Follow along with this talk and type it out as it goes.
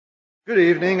Good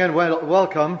evening and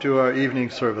welcome to our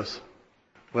evening service.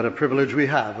 What a privilege we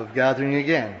have of gathering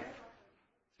again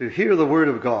to hear the Word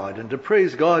of God and to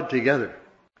praise God together.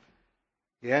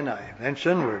 Again, I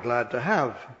mentioned we're glad to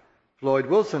have Floyd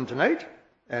Wilson tonight,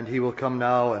 and he will come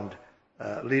now and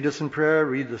lead us in prayer,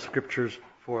 read the scriptures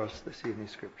for us this evening.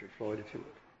 Scripture. Floyd, if you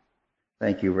would.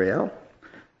 Thank you, Rael.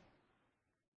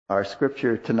 Our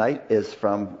scripture tonight is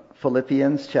from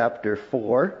Philippians chapter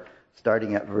 4,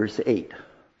 starting at verse 8.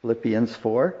 Philippians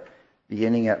 4,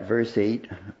 beginning at verse 8,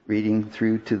 reading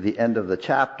through to the end of the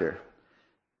chapter.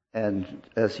 And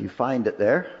as you find it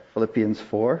there, Philippians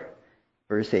 4,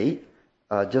 verse 8,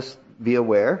 just be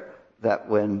aware that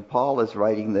when Paul is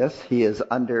writing this, he is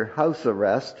under house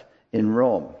arrest in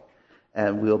Rome.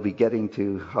 And we'll be getting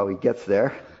to how he gets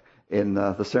there in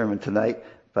the sermon tonight.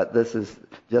 But this is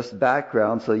just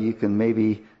background so you can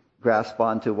maybe grasp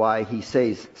onto why he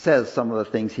says some of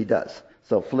the things he does.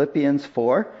 So Philippians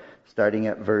 4, starting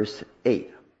at verse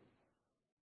 8.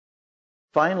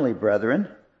 Finally, brethren,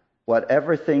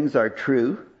 whatever things are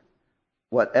true,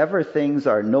 whatever things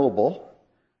are noble,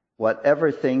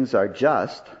 whatever things are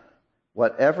just,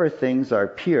 whatever things are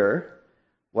pure,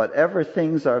 whatever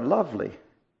things are lovely,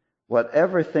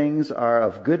 whatever things are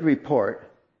of good report,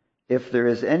 if there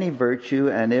is any virtue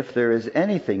and if there is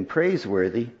anything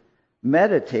praiseworthy,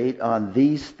 meditate on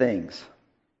these things.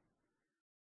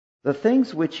 The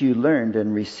things which you learned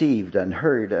and received and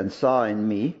heard and saw in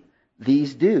me,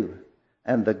 these do,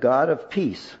 and the God of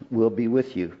peace will be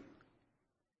with you.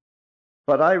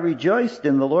 But I rejoiced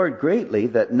in the Lord greatly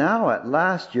that now at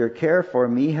last your care for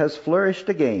me has flourished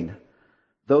again,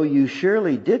 though you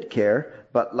surely did care,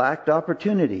 but lacked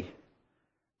opportunity.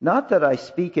 Not that I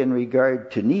speak in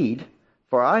regard to need,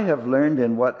 for I have learned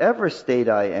in whatever state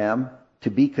I am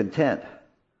to be content.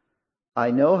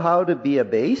 I know how to be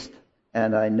abased,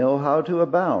 and I know how to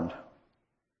abound.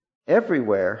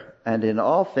 Everywhere and in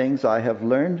all things I have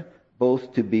learned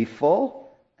both to be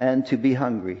full and to be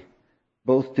hungry,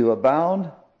 both to abound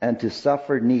and to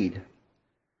suffer need.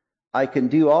 I can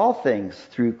do all things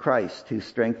through Christ who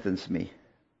strengthens me.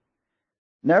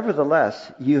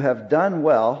 Nevertheless, you have done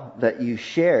well that you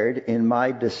shared in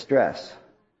my distress.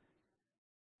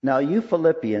 Now you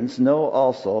Philippians know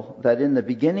also that in the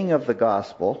beginning of the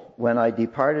gospel, when I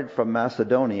departed from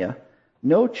Macedonia,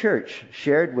 no church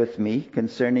shared with me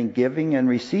concerning giving and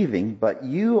receiving, but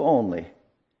you only.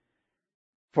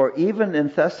 For even in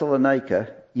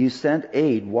Thessalonica you sent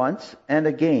aid once and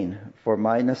again for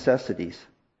my necessities.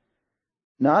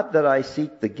 Not that I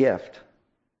seek the gift,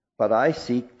 but I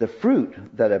seek the fruit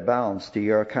that abounds to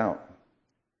your account.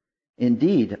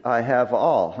 Indeed, I have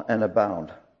all and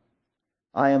abound.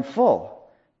 I am full,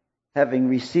 having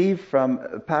received from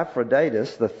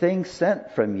Epaphroditus the things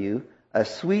sent from you, a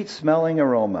sweet-smelling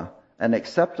aroma, an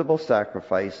acceptable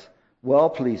sacrifice,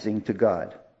 well-pleasing to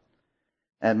God.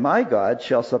 And my God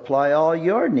shall supply all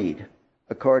your need,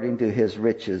 according to his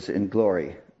riches in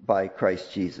glory, by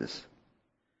Christ Jesus.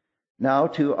 Now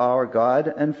to our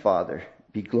God and Father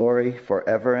be glory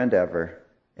forever and ever.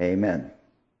 Amen.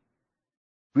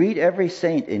 Greet every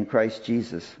saint in Christ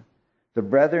Jesus. The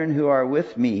brethren who are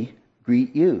with me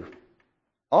greet you.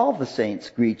 All the saints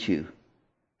greet you,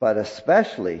 but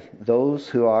especially those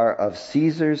who are of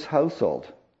Caesar's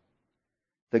household.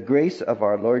 The grace of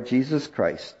our Lord Jesus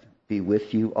Christ be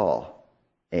with you all.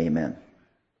 Amen.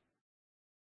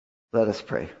 Let us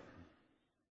pray.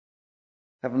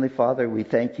 Heavenly Father, we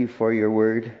thank you for your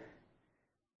word.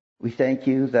 We thank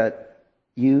you that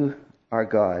you are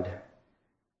God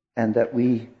and that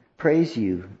we praise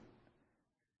you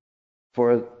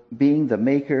for being the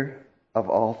maker of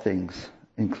all things,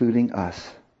 including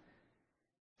us.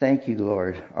 Thank you,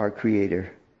 Lord, our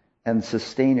Creator and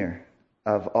Sustainer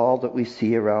of all that we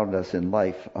see around us in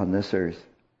life on this earth.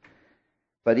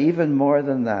 But even more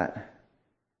than that,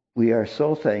 we are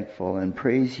so thankful and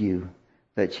praise you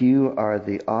that you are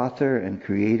the author and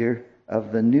creator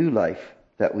of the new life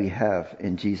that we have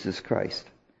in Jesus Christ.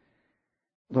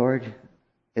 Lord,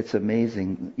 it's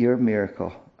amazing, your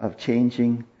miracle of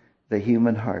changing the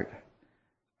human heart,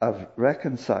 of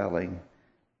reconciling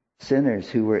sinners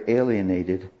who were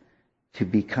alienated to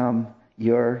become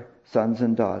your sons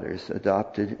and daughters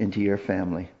adopted into your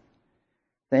family.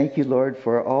 Thank you, Lord,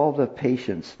 for all the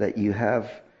patience that you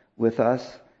have with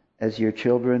us as your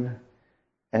children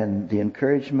and the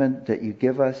encouragement that you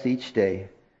give us each day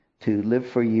to live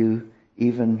for you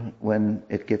even when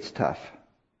it gets tough.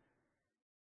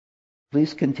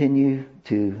 Please continue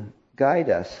to guide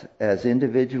us as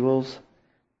individuals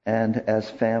and as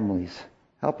families.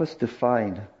 Help us to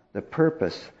find the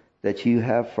purpose that you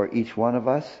have for each one of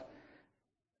us.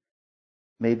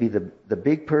 Maybe the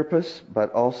big purpose,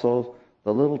 but also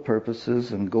the little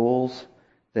purposes and goals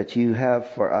that you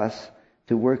have for us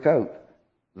to work out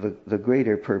the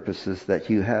greater purposes that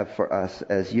you have for us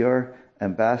as your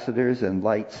ambassadors and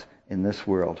lights in this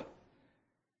world.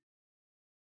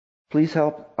 Please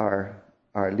help our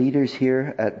leaders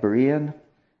here at Berean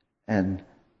and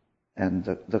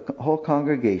the whole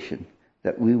congregation,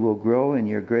 that we will grow in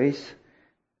your grace,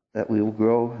 that we will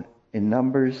grow in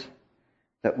numbers,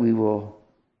 that we will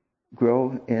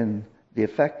grow in the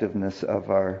effectiveness of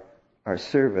our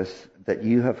service that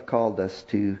you have called us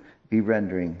to be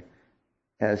rendering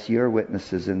as your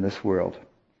witnesses in this world.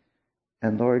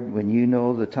 And Lord, when you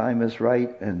know the time is right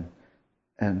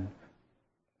and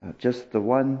just the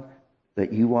one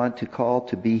that you want to call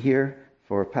to be here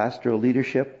for pastoral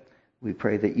leadership, we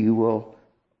pray that you will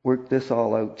work this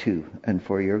all out too and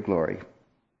for your glory.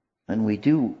 And we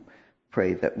do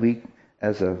pray that we,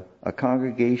 as a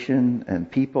congregation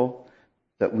and people,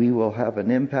 that we will have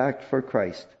an impact for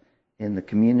Christ in the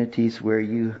communities where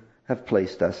you have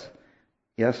placed us.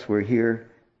 Yes, we're here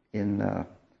in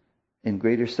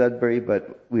Greater Sudbury,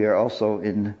 but we are also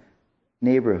in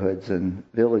neighborhoods and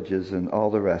villages and all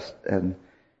the rest, and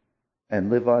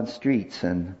live on streets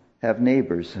and have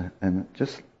neighbors. And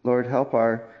just, Lord, help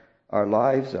our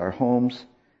lives, our homes,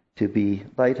 to be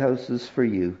lighthouses for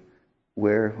you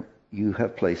where you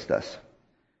have placed us.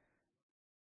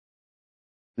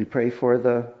 We pray for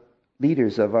the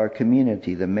leaders of our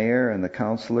community, the mayor and the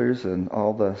councilors and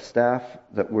all the staff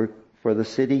that work for the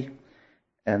city,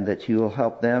 and that you will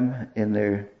help them in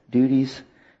their duties,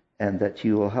 and that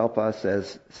you will help us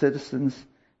as citizens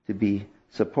to be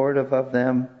supportive of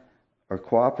them or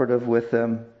cooperative with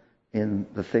them in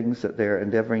the things that they're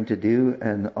endeavoring to do,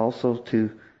 and also to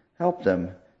help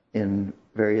them in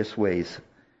various ways.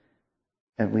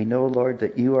 And we know, Lord,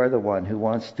 that you are the one who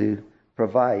wants to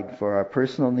provide for our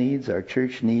personal needs, our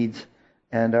church needs,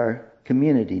 and our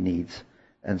community needs.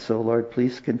 And so, Lord,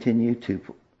 please continue to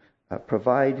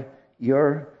provide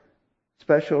your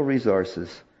special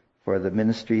resources for the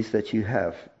ministries that you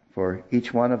have for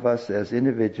each one of us as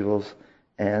individuals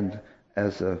and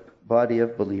as a body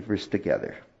of believers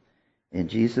together. In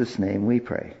Jesus' name we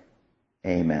pray.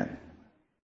 Amen.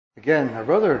 Again, my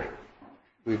brother,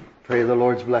 we pray the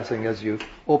Lord's blessing as you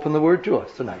open the word to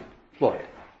us tonight. Floyd.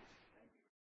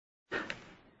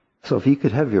 So if you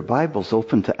could have your Bibles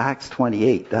open to Acts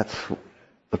 28, that's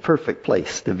the perfect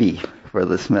place to be for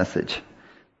this message.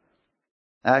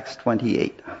 Acts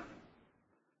 28.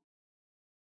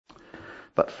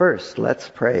 But first, let's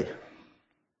pray.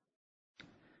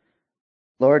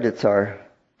 Lord, it's our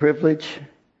privilege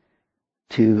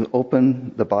to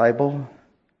open the Bible,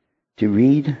 to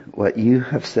read what you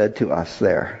have said to us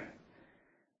there.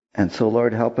 And so,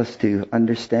 Lord, help us to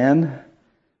understand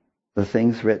the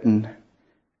things written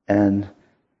and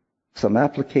some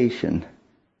application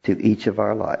to each of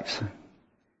our lives.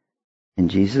 In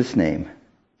Jesus' name,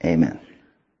 amen.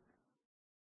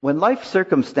 When life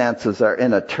circumstances are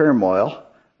in a turmoil,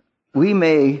 we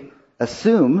may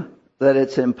assume that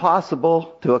it's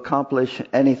impossible to accomplish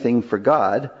anything for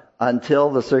God until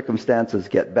the circumstances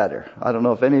get better. I don't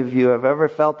know if any of you have ever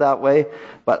felt that way,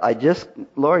 but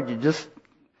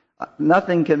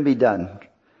nothing can be done.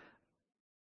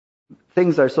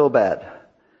 Things are so bad.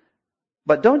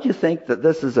 But don't you think that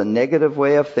this is a negative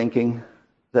way of thinking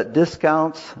that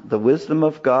discounts the wisdom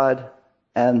of God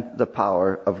and the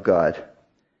power of God?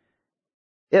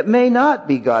 It may not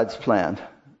be God's plan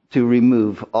to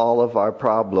remove all of our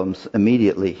problems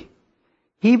immediately.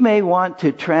 He may want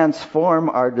to transform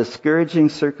our discouraging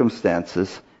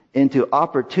circumstances into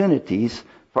opportunities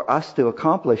for us to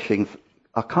accomplish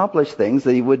things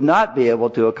that he would not be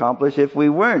able to accomplish if we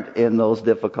weren't in those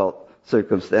difficult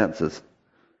circumstances.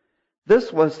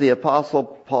 This was the Apostle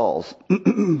Paul's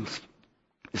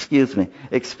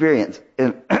experience.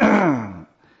 And I'm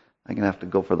going to have to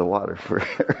go for the water for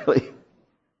early.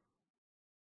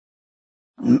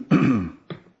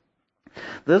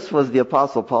 This was the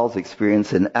Apostle Paul's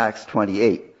experience in Acts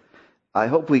 28. I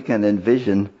hope we can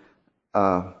envision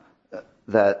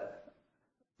that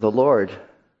the Lord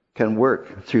can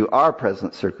work through our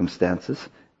present circumstances,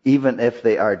 even if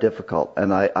they are difficult.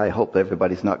 And I hope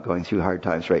everybody's not going through hard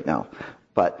times right now.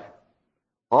 But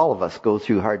all of us go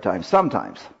through hard times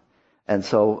sometimes. And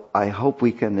so I hope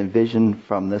we can envision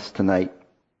from this tonight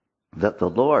that the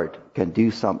Lord can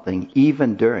do something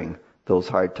even during those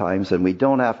hard times, and we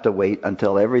don't have to wait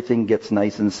until everything gets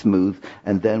nice and smooth,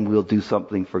 and then we'll do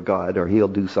something for God, or he'll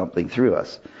do something through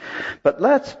us. But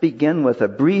let's begin with a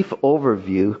brief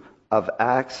overview of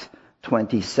Acts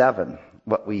 27,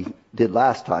 what we did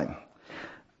last time.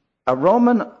 A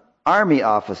Roman army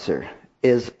officer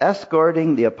is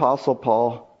escorting the Apostle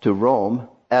Paul to Rome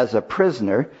as a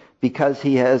prisoner because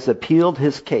he has appealed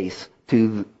his case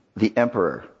to the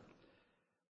emperor.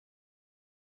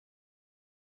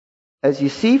 As you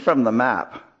see from the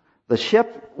map, the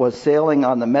ship was sailing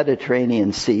on the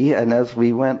Mediterranean Sea, and as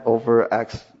we went over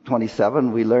Acts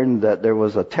 27, we learned that there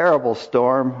was a terrible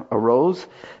storm arose,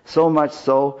 so much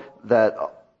so that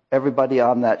everybody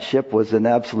on that ship was in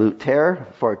absolute terror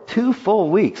for 2 full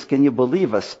weeks. Can you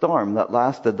believe a storm that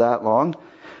lasted that long?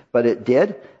 But it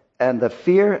did, and the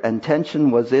fear and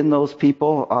tension was in those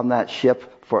people on that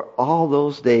ship for all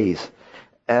those days.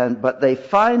 But they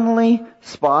finally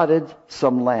spotted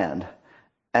some land,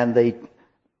 and they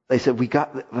said,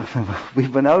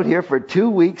 we've been out here for 2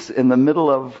 weeks in the middle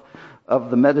of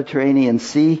the Mediterranean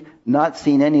Sea, not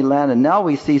seen any land, and now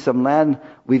we see some land.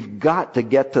 We've got to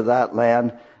get to that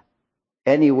land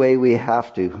any way we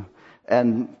have to.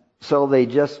 And so they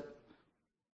just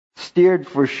steered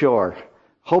for shore,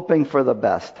 hoping for the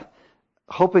best,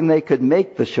 hoping they could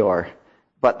make the shore,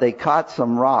 but they caught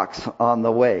some rocks on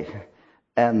the way,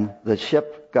 and the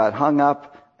ship got hung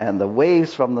up, and the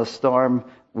waves from the storm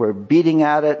were beating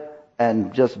at it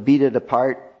and just beat it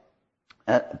apart.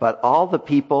 But all the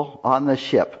people on the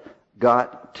ship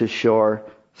got to shore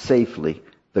safely.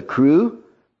 The crew,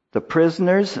 the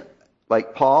prisoners,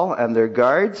 like Paul and their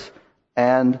guards,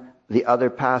 and the other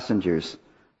passengers.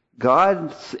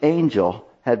 God's angel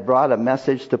had brought a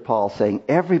message to Paul saying,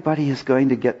 everybody is going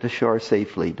to get to shore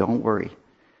safely. Don't worry.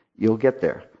 You'll get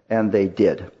there. And they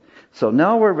did. So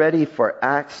now we're ready for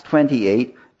Acts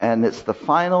 28, and it's the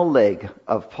final leg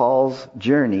of Paul's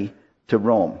journey to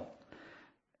Rome.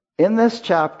 In this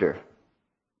chapter,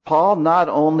 Paul not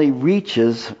only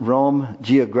reaches Rome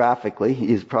geographically,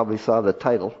 you probably saw the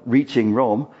title, Reaching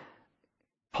Rome.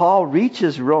 Paul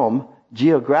reaches Rome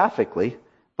geographically,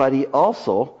 but he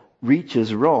also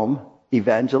reaches Rome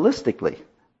evangelistically.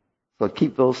 So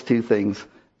keep those two things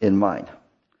in mind.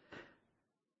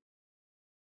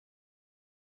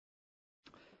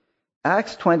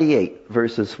 Acts 28,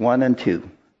 verses 1 and 2.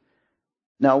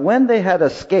 Now when they had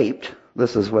escaped,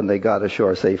 this is when they got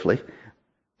ashore safely.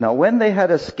 Now when they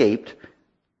had escaped,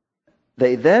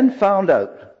 they then found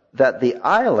out that the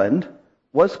island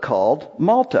was called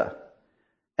Malta.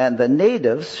 And the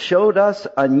natives showed us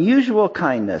unusual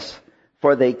kindness,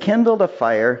 for they kindled a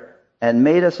fire and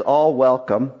made us all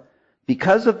welcome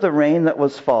because of the rain that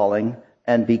was falling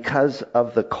and because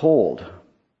of the cold.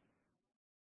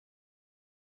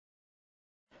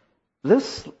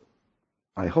 This,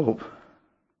 I hope,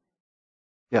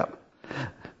 yeah.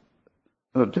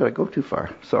 Oh, did I go too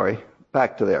far? Sorry.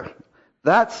 Back to there.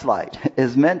 That slide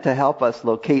is meant to help us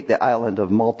locate the island of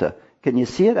Malta. Can you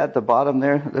see it at the bottom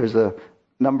there? There's a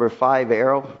number 5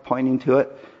 arrow pointing to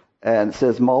it, and it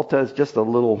says Malta. It's just a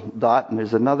little dot, and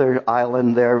there's another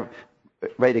island there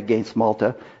right against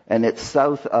Malta, and it's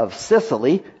south of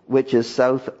Sicily, which is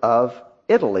south of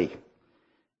Italy.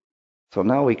 So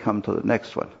now we come to the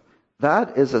next one.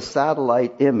 That is a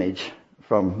satellite image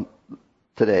from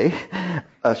today,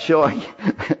 showing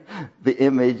the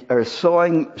image, or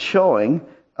showing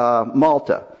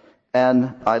Malta.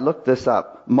 And I looked this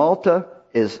up. Malta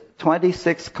is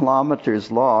 26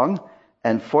 kilometers long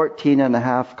and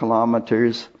 14.5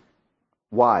 kilometers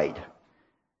wide.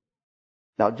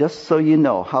 Now, just so you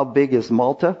know, how big is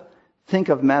Malta? Think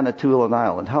of Manitoulin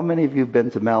Island. How many of you have been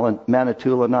to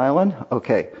Manitoulin Island?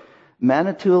 Okay.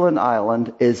 Manitoulin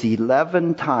Island is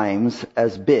 11 times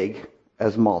as big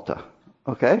as Malta.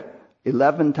 Okay?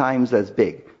 11 times as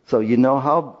big. So you know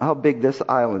how big this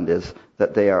island is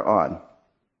that they are on.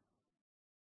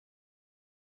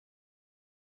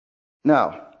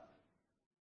 Now,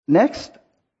 next,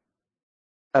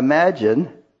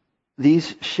 imagine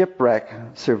these shipwreck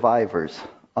survivors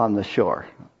on the shore.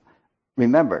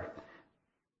 Remember,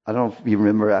 I don't know if you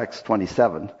remember Acts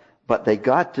 27, but they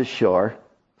got to shore.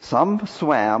 Some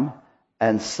swam,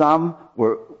 and some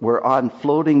were on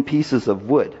floating pieces of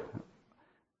wood.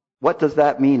 What does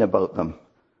that mean about them?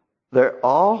 They're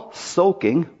all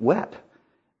soaking wet.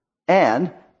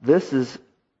 And this is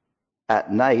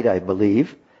at night, I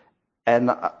believe. And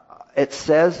it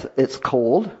says it's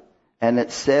cold, and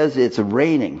it says it's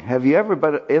raining. Have you ever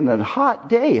been in a hot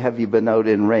day? Have you been out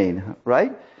in rain,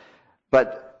 right?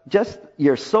 But just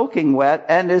you're soaking wet,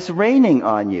 and it's raining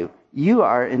on you. You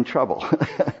are in trouble.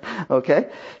 Okay?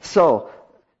 So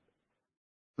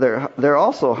they're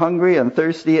also hungry and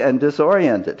thirsty and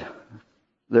disoriented.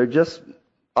 They're just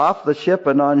off the ship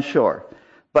and on shore.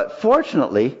 But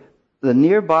fortunately, the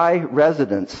nearby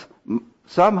residents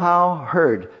somehow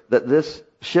heard that this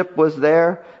ship was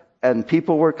there and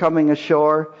people were coming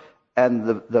ashore, and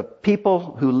the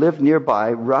people who lived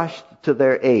nearby rushed to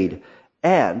their aid.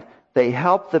 And they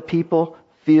helped the people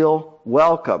feel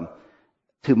welcome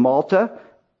to Malta,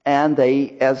 and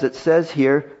they, as it says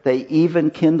here, they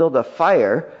even kindled a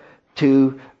fire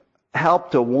to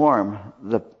help to warm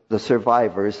the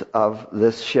survivors of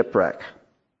this shipwreck.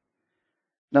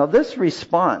 Now, this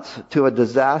response to a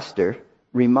disaster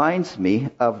reminds me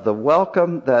of the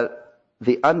welcome that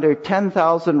the under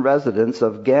 10,000 residents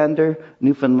of Gander,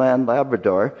 Newfoundland,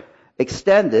 Labrador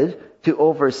extended to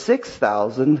over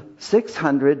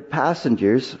 6,600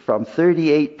 passengers from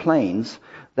 38 planes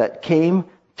that came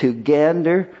to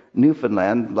Gander,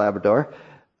 Newfoundland, Labrador,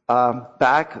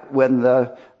 back when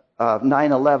the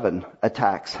 9/11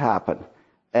 attacks happened.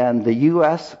 And the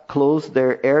U.S. closed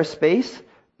their airspace.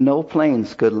 No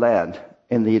planes could land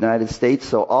in the United States,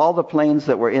 so all the planes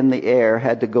that were in the air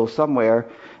had to go somewhere,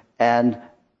 and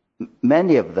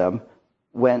many of them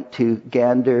went to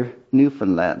Gander,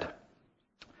 Newfoundland.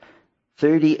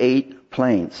 38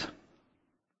 planes.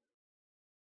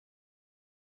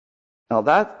 Now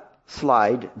that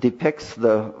slide depicts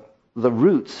the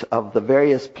routes of the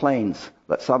various planes.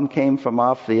 Some came from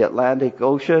off the Atlantic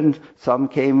Ocean, some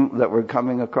came that were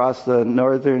coming across the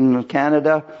northern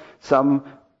Canada, some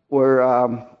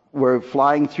were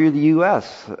flying through the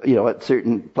U.S., at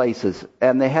certain places,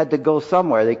 and they had to go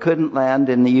somewhere. They couldn't land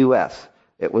in the U.S.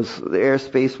 The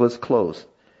airspace was closed.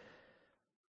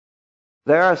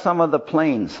 There are some of the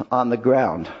planes on the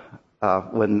ground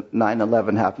when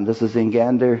 9/11 happened. This is in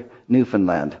Gander,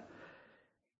 Newfoundland.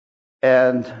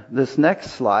 And this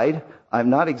next slide, I'm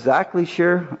not exactly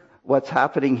sure what's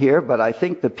happening here, but I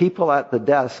think the people at the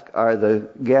desk are the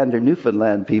Gander,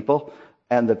 Newfoundland people,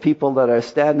 and the people that are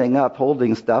standing up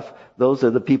holding stuff, those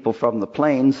are the people from the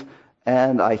planes.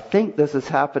 And I think this is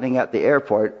happening at the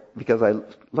airport because I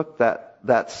looked at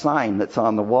that sign that's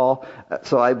on the wall.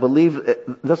 So I believe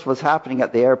this was happening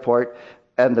at the airport,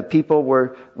 and the people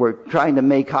were trying to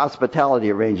make hospitality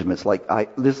arrangements.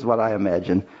 This is what I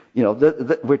imagine.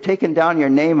 We're taking down your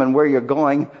name and where you're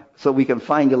going so we can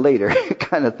find you later,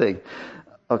 kind of thing.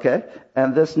 Okay?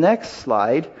 And this next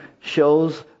slide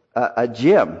shows a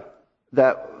gym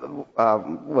that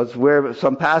was where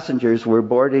some passengers were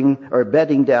boarding or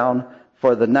bedding down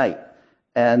for the night.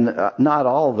 And not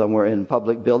all of them were in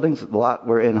public buildings. A lot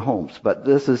were in homes. But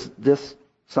this is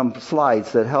some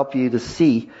slides that help you to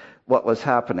see what was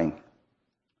happening.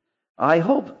 I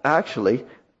hope, actually,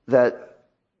 that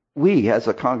we as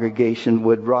a congregation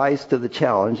would rise to the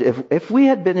challenge. If we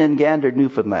had been in Gander,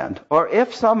 Newfoundland, or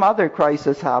if some other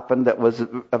crisis happened that was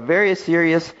a very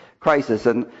serious crisis,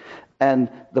 and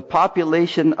the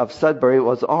population of Sudbury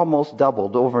was almost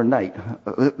doubled overnight.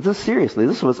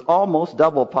 This was almost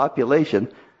double population.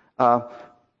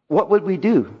 What would we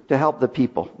do to help the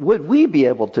people? Would we be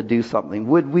able to do something?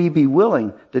 Would we be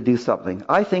willing to do something?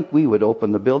 I think we would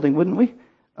open the building, wouldn't we?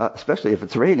 Especially if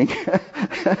it's raining.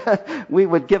 We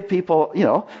would give people,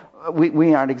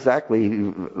 we aren't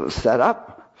exactly set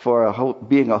up for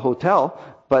being a hotel,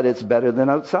 but it's better than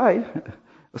outside.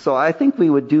 So I think we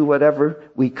would do whatever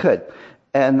we could.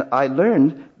 And I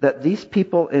learned that these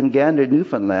people in Gander,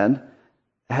 Newfoundland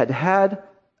had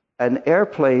an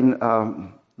airplane,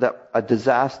 a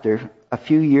disaster a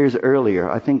few years earlier.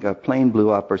 I think a plane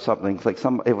blew up or something.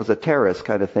 It was a terrorist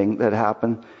kind of thing that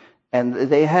happened. And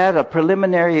they had a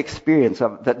preliminary experience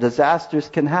of that disasters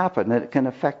can happen, that it can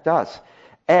affect us.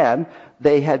 And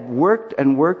they had worked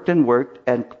and worked and worked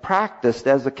and practiced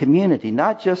as a community,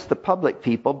 not just the public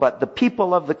people, but the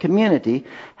people of the community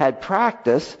had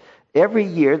practiced. Every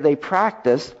year they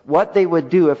practiced what they would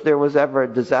do if there was ever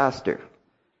a disaster.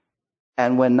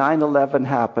 And when 9/11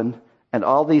 happened and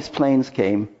all these planes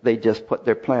came, they just put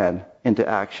their plan into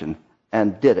action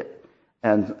and did it.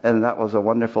 And that was a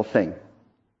wonderful thing.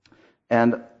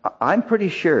 And I'm pretty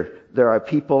sure there are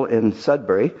people in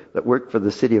Sudbury that work for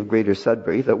the city of Greater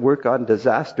Sudbury that work on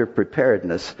disaster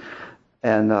preparedness.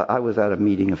 And I was at a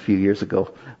meeting a few years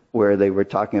ago where they were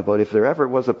talking about if there ever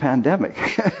was a pandemic.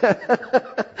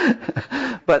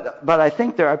 But I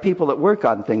think there are people that work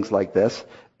on things like this.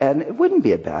 And it wouldn't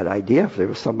be a bad idea if there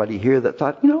was somebody here that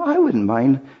thought, I wouldn't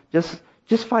mind just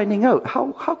finding out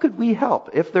how could we help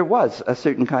if there was a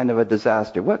certain kind of a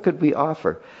disaster. What could we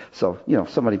offer? So,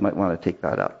 somebody might want to take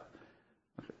that up.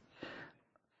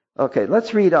 Okay,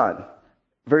 let's read on.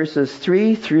 Verses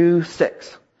 3 through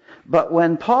 6. But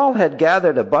when Paul had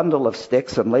gathered a bundle of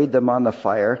sticks and laid them on the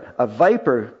fire, a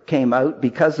viper came out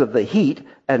because of the heat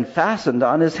and fastened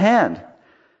on his hand.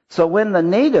 So when the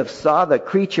natives saw the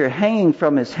creature hanging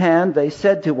from his hand, they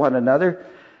said to one another,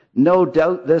 "No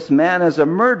doubt this man is a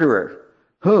murderer,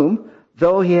 whom,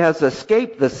 though he has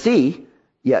escaped the sea,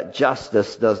 yet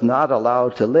justice does not allow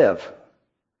to live."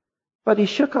 But he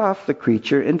shook off the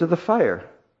creature into the fire.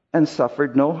 and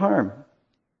suffered no harm.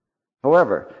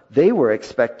 However, they were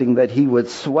expecting that he would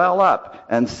swell up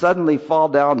and suddenly fall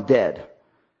down dead.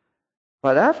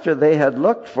 But after they had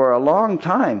looked for a long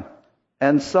time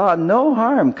and saw no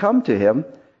harm come to him,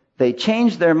 they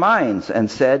changed their minds and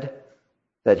said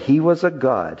that he was a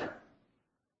god.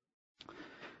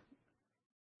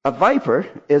 A viper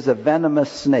is a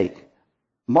venomous snake.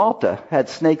 Malta had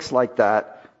snakes like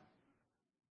that,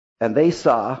 and they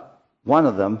saw one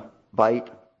of them bite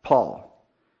Paul.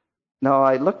 Now,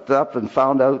 I looked up and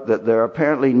found out that there are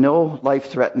apparently no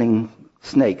life-threatening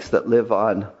snakes that live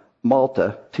on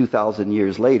Malta 2,000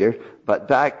 years later, but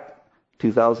back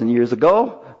 2,000 years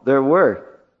ago, there were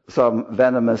some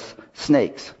venomous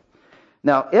snakes.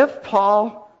 Now, if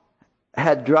Paul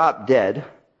had dropped dead,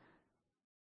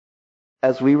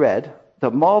 as we read,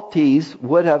 the Maltese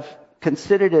would have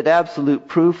considered it absolute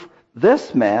proof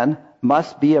this man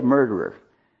must be a murderer.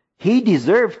 He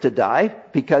deserved to die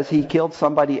because he killed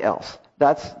somebody else.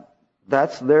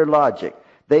 That's their logic.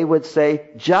 They would say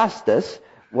justice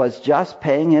was just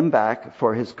paying him back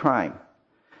for his crime.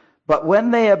 But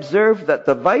when they observed that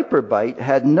the viper bite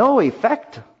had no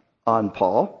effect on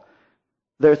Paul,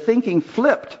 their thinking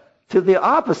flipped to the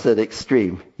opposite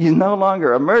extreme. He's no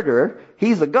longer a murderer,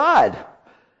 he's a god.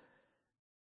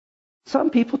 Some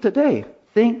people today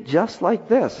think just like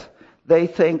this. They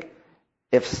think,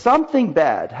 if something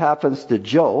bad happens to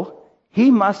Joe,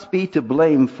 he must be to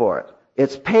blame for it.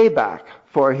 It's payback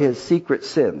for his secret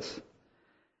sins.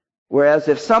 Whereas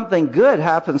if something good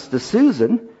happens to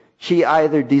Susan, she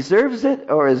either deserves it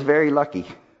or is very lucky.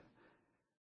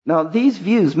 Now, these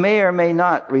views may or may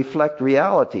not reflect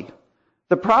reality.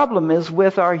 The problem is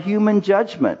with our human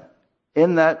judgment,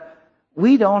 in that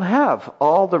we don't have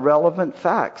all the relevant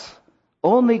facts.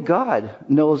 Only God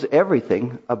knows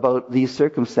everything about these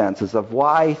circumstances of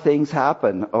why things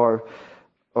happen or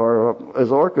is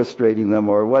orchestrating them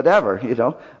or whatever,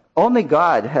 Only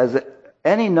God has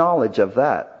any knowledge of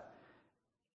that.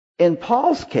 In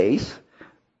Paul's case,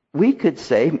 we could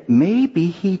say maybe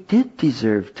he did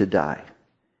deserve to die.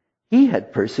 He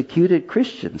had persecuted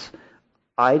Christians.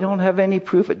 I don't have any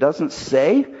proof. It doesn't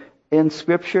say in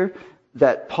Scripture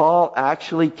that Paul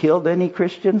actually killed any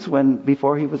Christians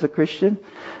before he was a Christian,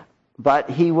 but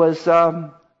he was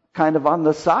kind of on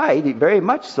the side, very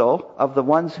much so, of the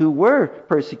ones who were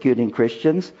persecuting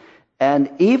Christians. And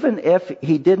even if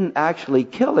he didn't actually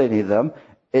kill any of them,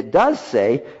 it does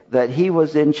say that he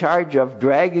was in charge of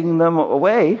dragging them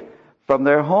away from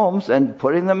their homes and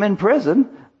putting them in prison.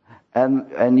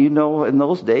 And in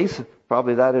those days,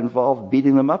 probably that involved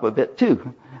beating them up a bit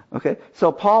too. Okay,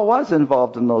 so Paul was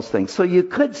involved in those things. So you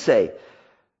could say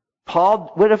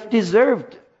Paul would have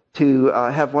deserved to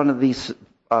have one of these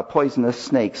poisonous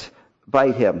snakes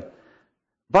bite him.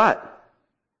 But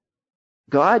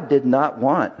God did not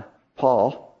want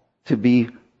Paul to be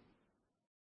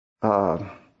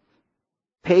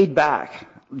paid back,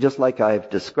 just like I've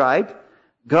described.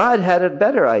 God had a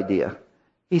better idea.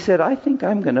 He said, I think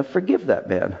I'm going to forgive that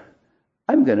man.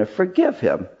 I'm going to forgive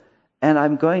him. And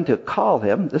I'm going to call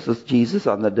him, this is Jesus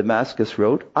on the Damascus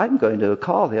Road, I'm going to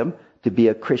call him to be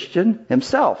a Christian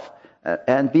himself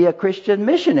and be a Christian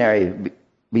missionary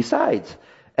besides,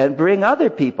 and bring other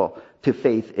people to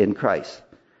faith in Christ.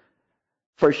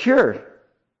 For sure,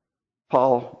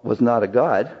 Paul was not a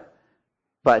god,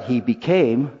 but he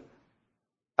became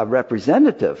a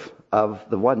representative of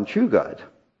the one true God.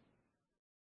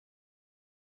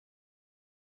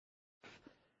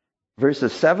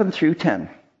 Verses 7 through 10.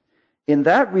 In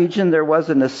that region there was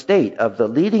an estate of the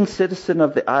leading citizen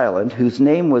of the island, whose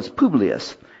name was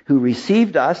Publius, who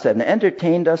received us and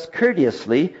entertained us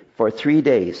courteously for 3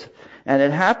 days. And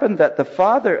it happened that the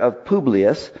father of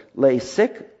Publius lay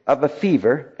sick of a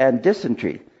fever and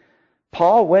dysentery.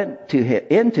 Paul went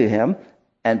into him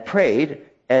and prayed,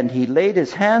 and he laid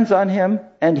his hands on him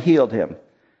and healed him.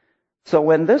 So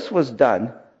when this was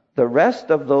done, the rest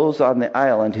of those on the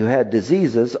island who had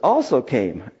diseases also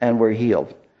came and were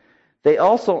healed. They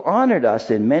also honored us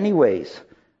in many ways,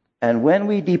 and when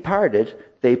we departed,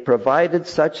 they provided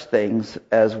such things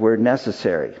as were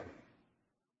necessary.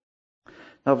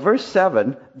 Now, verse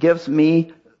 7 gives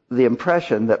me the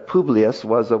impression that Publius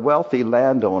was a wealthy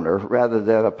landowner rather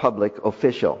than a public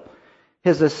official.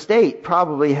 His estate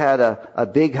probably had a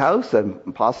big house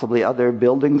and possibly other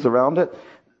buildings around it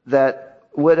that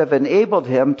would have enabled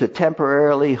him to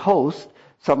temporarily host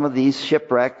some of these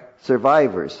shipwreck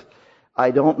survivors.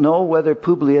 I don't know whether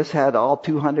Publius had all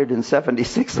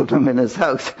 276 of them in his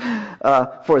house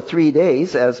for 3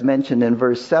 days, as mentioned in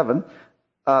verse 7.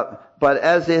 But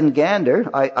as in Gander,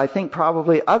 I think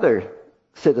probably other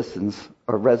citizens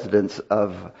or residents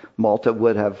of Malta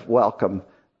would have welcomed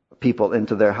people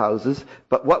into their houses.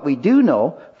 But what we do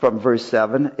know from verse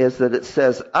 7 is that it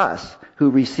says us, who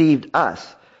received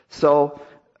us. So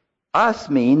us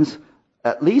means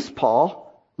at least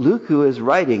Paul, Luke, who is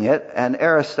writing it, and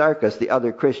Aristarchus, the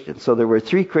other Christian. So there were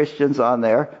 3 Christians on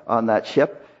that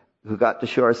ship, who got to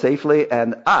shore safely,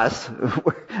 and us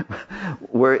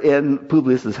were in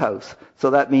Publius' house.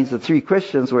 So that means the 3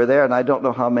 Christians were there, and I don't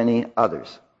know how many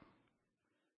others.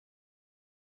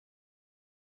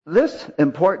 This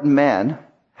important man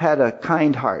had a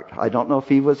kind heart. I don't know if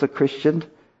he was a Christian,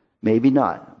 maybe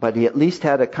not, but he at least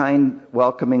had a kind,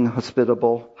 welcoming,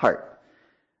 hospitable heart.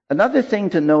 Another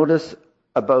thing to notice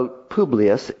about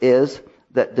Publius is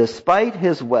that despite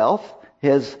his wealth,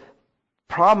 his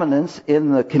prominence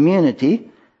in the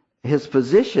community, his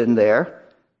position there,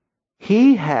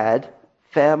 he had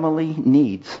family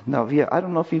needs. Now, I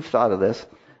don't know if you've thought of this,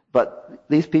 but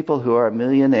these people who are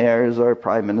millionaires or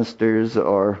prime ministers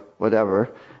or whatever,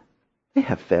 they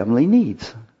have family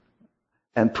needs.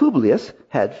 And Publius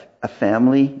had a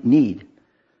family need.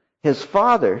 His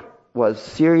father was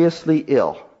seriously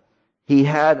ill. He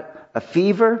had a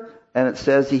fever, and it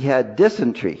says he had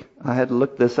dysentery. I had to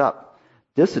look this up.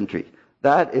 Dysentery.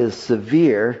 That is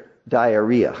severe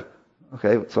diarrhea.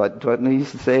 Okay, so do I need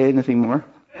to say anything more?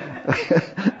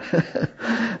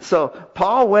 So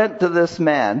Paul went to this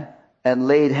man and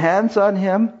laid hands on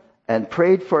him and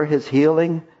prayed for his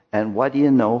healing. And what do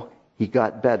you know? He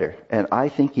got better. And I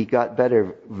think he got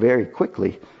better very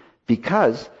quickly,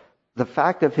 because the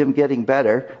fact of him getting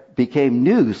better became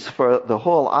news for the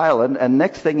whole island. And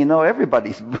next thing you know,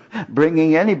 everybody's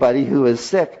bringing anybody who is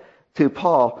sick to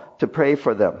Paul to pray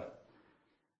for them.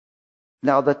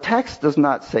 Now, the text does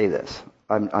not say this.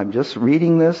 I'm just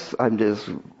reading this. I'm just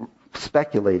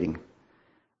speculating.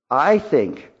 I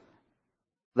think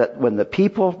that when the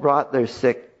people brought their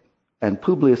sick, and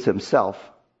Publius himself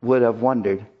would have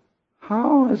wondered,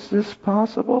 how is this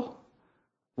possible?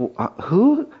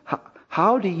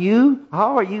 How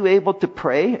are you able to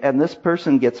pray and this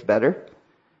person gets better?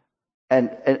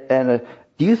 And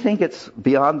do you think it's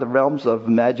beyond the realms of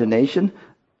imagination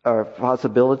or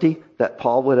possibility that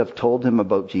Paul would have told him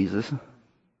about Jesus?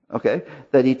 Okay?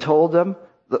 That he told them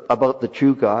about the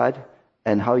true God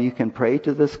and how you can pray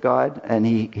to this God, and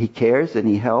he cares and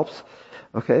he helps.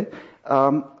 Okay?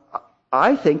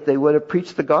 I think they would have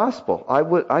preached the gospel.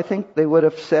 I think they would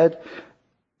have said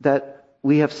that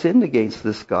we have sinned against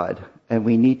this God, and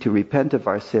we need to repent of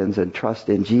our sins and trust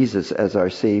in Jesus as our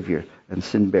Savior and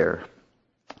sin bearer.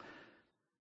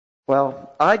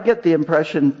 Well, I get the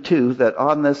impression, too, that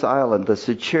on this island, the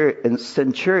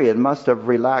centurion must have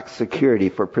relaxed security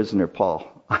for prisoner Paul.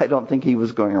 I don't think he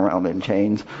was going around in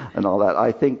chains and all that.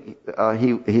 I think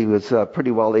he was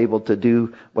pretty well able to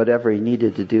do whatever he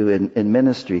needed to do in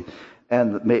ministry.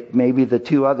 And maybe the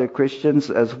 2 other Christians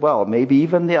as well, maybe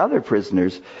even the other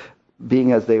prisoners,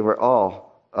 being as they were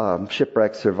all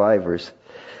shipwreck survivors.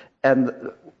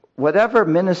 And whatever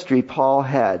ministry Paul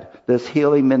had, this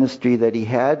healing ministry that he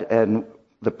had, and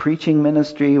the preaching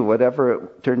ministry, whatever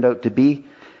it turned out to be,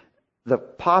 the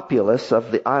populace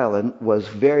of the island was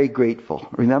very grateful.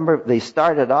 Remember, they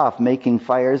started off making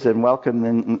fires and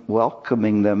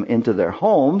welcoming them into their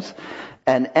homes,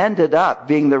 and ended up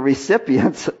being the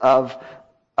recipients of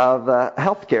a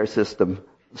healthcare system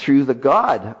through the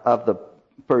God of the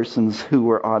persons who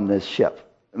were on this ship.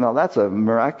 Now, that's a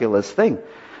miraculous thing.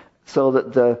 So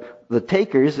that the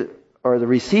takers or the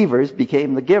receivers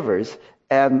became the givers,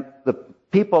 and the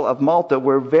people of Malta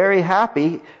were very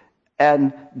happy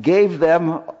and gave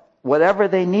them whatever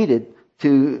they needed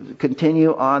to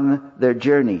continue on their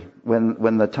journey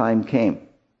when the time came.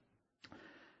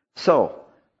 So,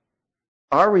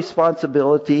 our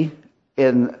responsibility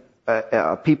in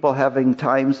people having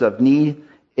times of need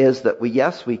is that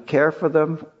we care for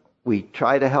them, we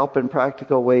try to help in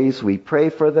practical ways, we pray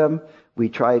for them, we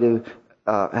try to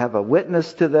have a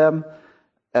witness to them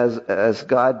as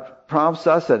God prompts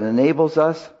us and enables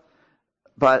us.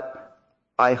 But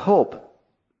I hope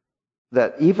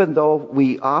that even though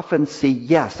we often see,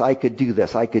 yes, I could do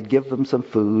this, I could give them some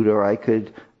food, or I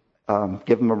could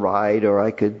give them a ride, or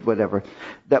I could whatever,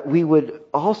 that we would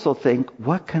also think,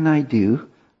 what can I do?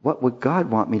 What would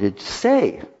God want me to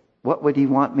say? What would He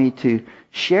want me to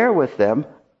share with them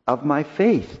of my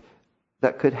faith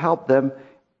that could help them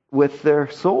with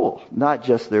their soul, not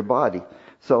just their body?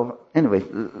 So anyway,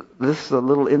 this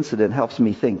little incident helps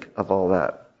me think of all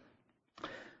that.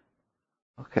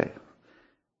 Okay.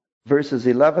 Verses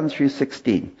 11 through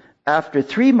 16. After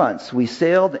 3 months, we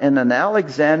sailed in an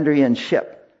Alexandrian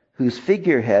ship, whose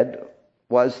figurehead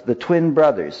was the twin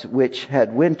brothers, which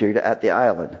had wintered at the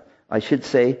island. I should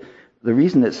say the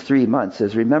reason it's 3 months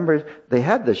is, remember, they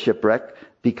had the shipwreck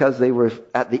because they were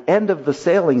at the end of the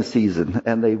sailing season,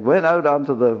 and they went out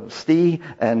onto the sea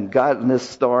and got in this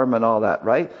storm and all that,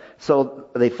 right? So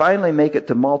they finally make it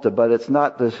to Malta, but it's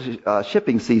not the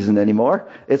shipping season anymore.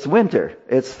 It's winter.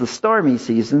 It's the stormy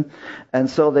season, and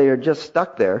so they are just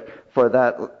stuck there for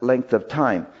that length of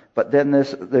time. But then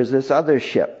there's this other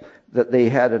ship that they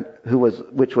had,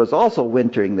 which was also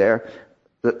wintering there,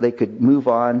 that they could move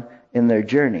on in their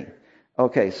journey.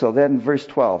 Okay, so then verse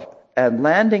 12. And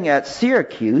landing at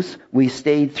Syracuse, we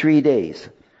stayed 3 days.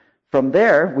 From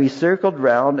there, we circled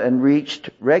round and reached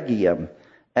Rhegium.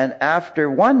 And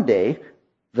after 1 day,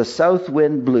 the south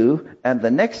wind blew, and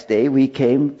the next day we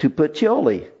came to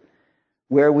Puteoli,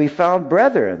 where we found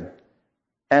brethren,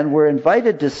 and were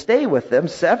invited to stay with them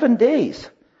 7 days.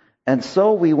 And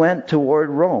so we went toward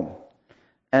Rome.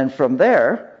 And from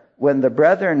there, when the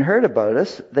brethren heard about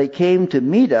us, they came to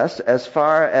meet us as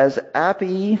far as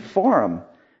Appii Forum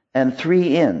and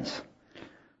 3 inns.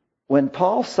 When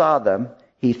Paul saw them,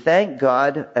 he thanked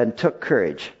God and took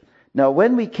courage. Now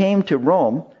when we came to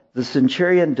Rome, the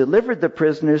centurion delivered the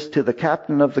prisoners to the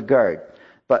captain of the guard,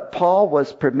 but Paul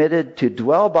was permitted to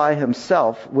dwell by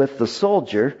himself with the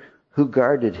soldier who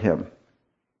guarded him.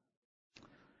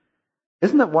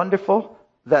 Isn't it wonderful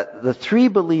that the 3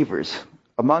 believers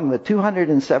among the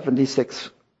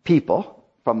 276 people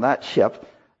from that ship,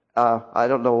 I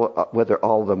don't know whether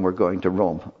all of them were going to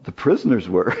Rome. The prisoners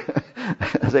were.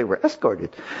 They were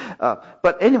escorted.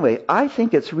 But anyway, I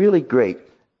think it's really great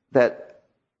that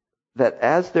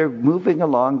as they're moving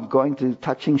along, going to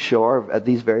touching shore at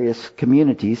these various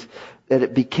communities, that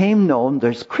it became known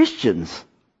there's Christians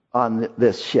on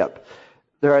this ship.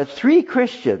 There are 3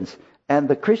 Christians, and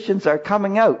the Christians are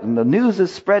coming out, and the news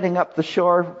is spreading up the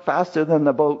shore faster than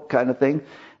the boat kind of thing.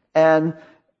 And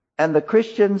the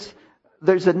Christians,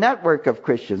 there's a network of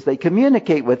Christians. They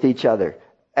communicate with each other.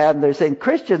 And they're saying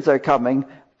Christians are coming.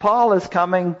 Paul is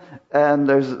coming, and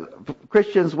there's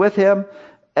Christians with him.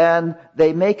 And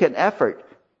they make an effort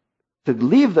to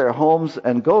leave their homes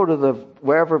and go to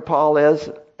wherever Paul is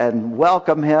and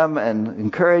welcome him and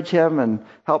encourage him and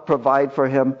help provide for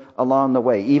him along the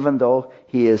way, even though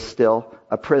he is still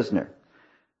a prisoner.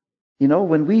 You know,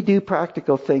 when we do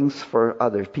practical things for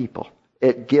other people,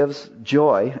 it gives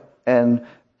joy, and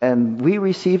we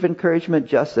receive encouragement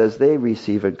just as they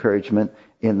receive encouragement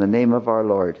in the name of our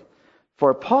Lord.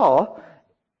 For Paul,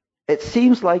 it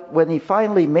seems like when he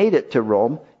finally made it to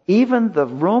Rome, even the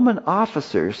Roman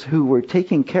officers who were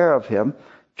taking care of him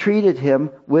treated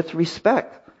him with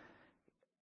respect.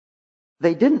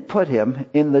 They didn't put him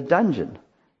in the dungeon.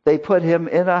 They put him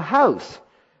in a house,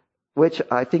 which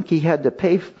I think he had to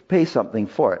pay something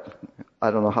for it. I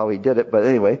don't know how he did it, but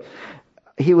anyway,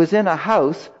 he was in a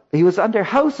house. He was under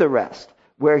house arrest,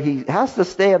 where he has to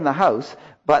stay in the house,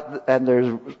 and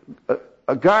there's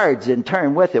guards in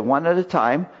turn with him, one at a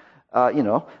time.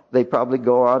 They probably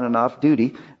go on and off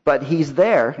duty, but he's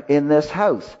there in this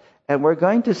house. And we're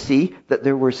going to see that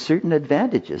there were certain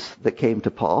advantages that came to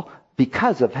Paul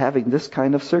because of having this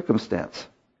kind of circumstance.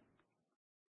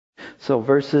 So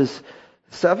verses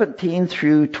 17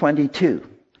 through 22.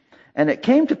 And it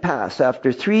came to pass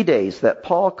after 3 days that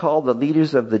Paul called the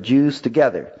leaders of the Jews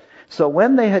together. So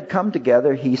when they had come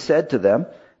together, he said to them,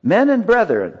 Men and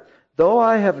brethren, though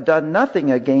I have done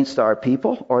nothing against our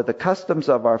people or the customs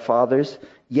of our fathers,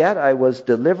 yet I was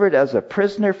delivered as a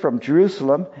prisoner from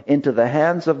Jerusalem into the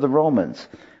hands of the Romans,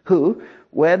 who,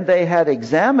 when they had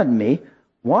examined me,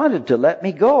 wanted to let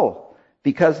me go,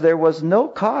 because there was no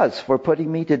cause for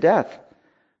putting me to death.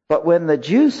 But when the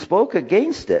Jews spoke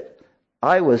against it,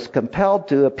 I was compelled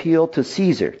to appeal to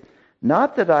Caesar.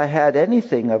 Not that I had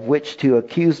anything of which to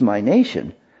accuse my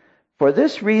nation. For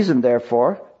this reason,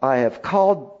 therefore, I have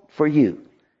called for you,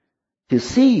 to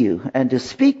see you and to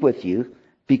speak with you,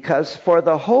 because for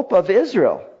the hope of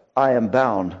Israel I am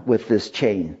bound with this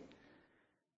chain.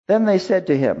 Then they said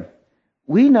to him,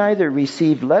 We neither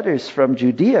received letters from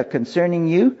Judea concerning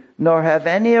you, nor have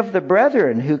any of the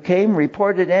brethren who came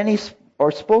reported any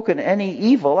or spoken any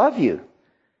evil of you.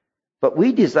 But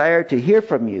we desire to hear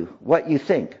from you what you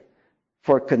think.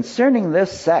 For concerning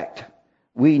this sect,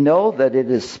 we know that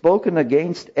it is spoken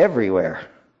against everywhere.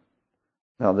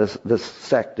 Now, this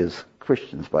sect is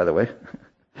Christians, by the way.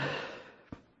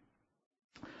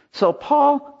 So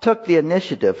Paul took the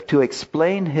initiative to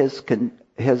explain his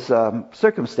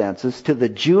circumstances to the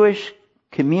Jewish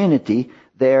community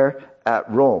there at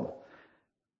Rome.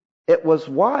 It was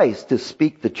wise to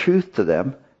speak the truth to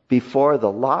them before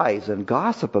the lies and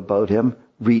gossip about him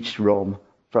reached Rome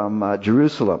from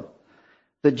Jerusalem.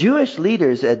 The Jewish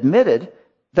leaders admitted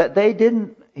that they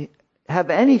didn't have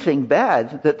anything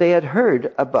bad that they had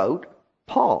heard about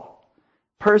Paul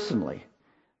personally.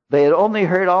 They had only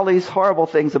heard all these horrible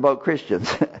things about Christians,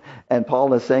 and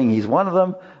Paul is saying he's one of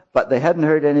them, but they hadn't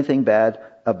heard anything bad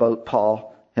about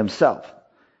Paul himself.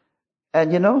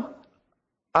 And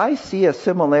I see a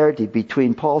similarity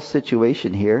between Paul's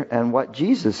situation here and what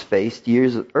Jesus faced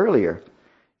years earlier.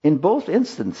 In both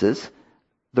instances,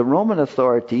 the Roman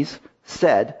authorities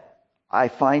said, I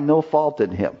find no fault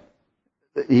in him.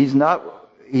 He's not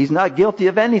guilty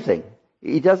of anything.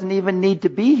 He doesn't even need to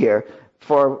be here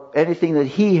for anything that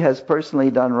he has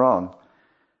personally done wrong.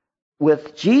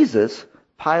 With Jesus,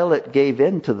 Pilate gave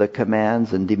in to the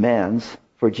commands and demands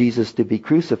for Jesus to be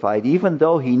crucified, even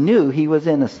though he knew he was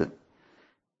innocent.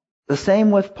 The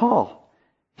same with Paul.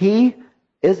 He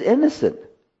is innocent.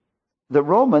 The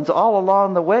Romans, all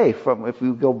along the way, if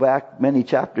we go back many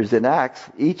chapters in Acts,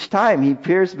 each time he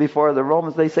appears before the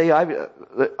Romans, they say,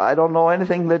 I don't know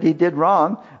anything that he did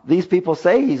wrong. These people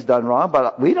say he's done wrong,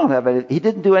 but we don't have any. He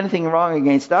didn't do anything wrong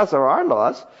against us or our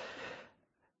laws.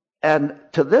 And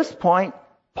to this point,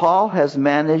 Paul has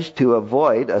managed to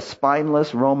avoid a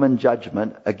spineless Roman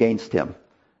judgment against him.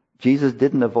 Jesus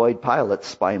didn't avoid Pilate's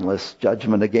spineless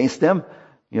judgment against him.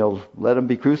 Let him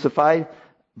be crucified.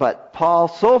 But Paul,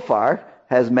 so far,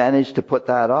 has managed to put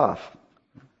that off.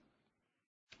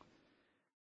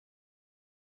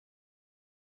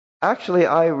 Actually,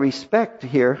 I respect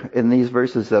here in these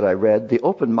verses that I read the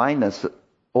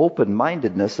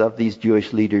open-mindedness of these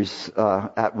Jewish leaders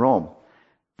at Rome.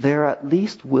 They're at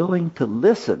least willing to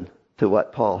listen to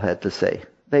what Paul had to say.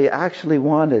 They actually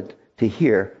wanted to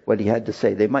hear what he had to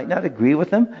say. They might not agree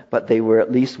with him, but they were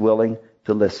at least willing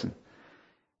to listen.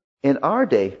 In our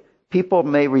day, people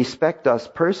may respect us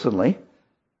personally,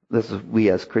 this is we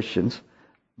as Christians,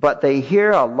 but they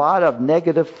hear a lot of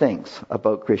negative things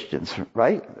about Christians,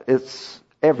 right? It's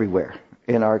everywhere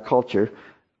in our culture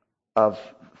of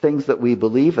things that we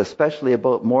believe, especially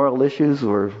about moral issues.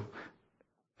 Or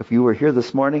if you were here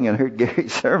this morning and heard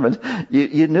Gary's sermon,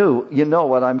 you know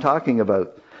what I'm talking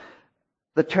about.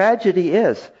 The tragedy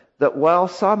is that while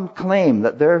some claim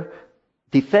that they're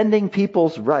defending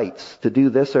people's rights to do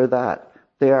this or that,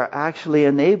 they are actually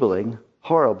enabling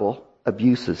horrible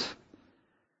abuses.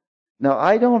 Now,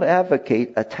 I don't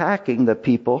advocate attacking the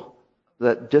people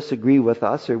that disagree with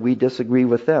us or we disagree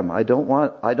with them. I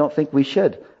don't think we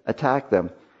should attack them.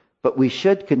 But we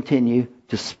should continue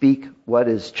to speak what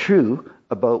is true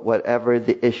about whatever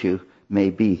the issue may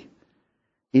be.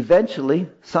 Eventually,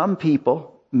 some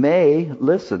people may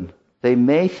listen. They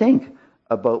may think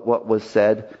about what was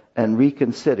said and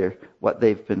reconsider what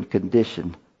they've been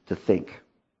conditioned to think.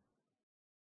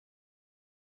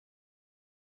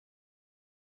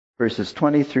 Verses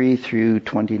 23 through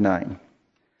 29.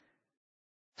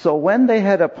 So when they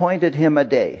had appointed him a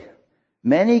day,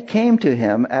 many came to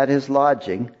him at his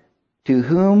lodging, to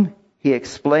whom he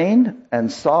explained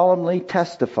and solemnly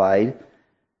testified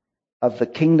of the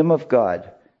kingdom of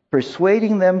God,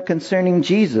 persuading them concerning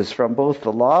Jesus from both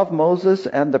the law of Moses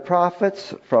and the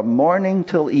prophets from morning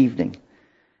till evening.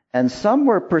 And some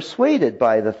were persuaded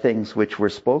by the things which were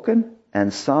spoken,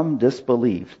 and some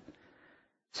disbelieved.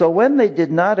 So when they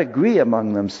did not agree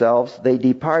among themselves, they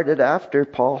departed after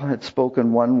Paul had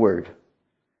spoken one word.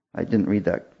 I didn't read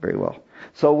that very well.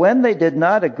 So when they did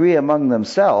not agree among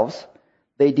themselves,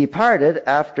 they departed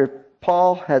after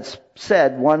Paul had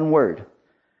said one word.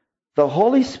 The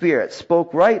Holy Spirit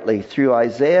spoke rightly through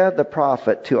Isaiah the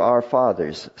prophet to our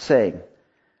fathers, saying,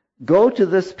 Go to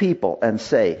this people and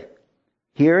say,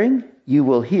 Hearing you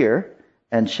will hear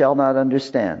and shall not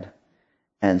understand,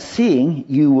 and seeing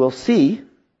you will see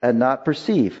and not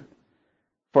perceive.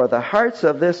 For the hearts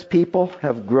of this people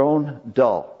have grown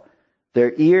dull.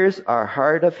 Their ears are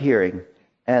hard of hearing,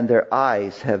 and their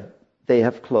eyes they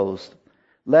have closed,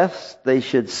 lest they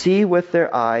should see with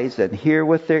their eyes and hear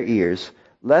with their ears,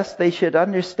 lest they should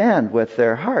understand with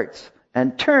their hearts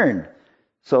and turn,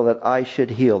 so that I should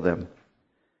heal them.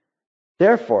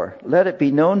 Therefore, let it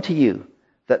be known to you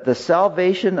that the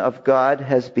salvation of God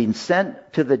has been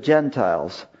sent to the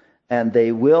Gentiles, and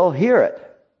they will hear it.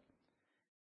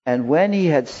 And when he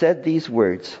had said these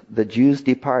words, the Jews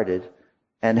departed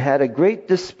and had a great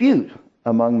dispute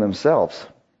among themselves.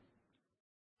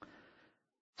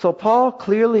 So Paul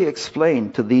clearly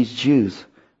explained to these Jews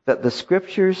that the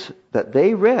scriptures that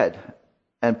they read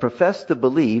and professed to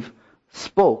believe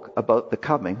spoke about the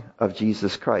coming of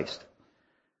Jesus Christ.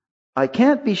 I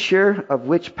can't be sure of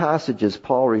which passages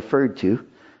Paul referred to,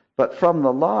 but from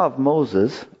the law of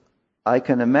Moses, I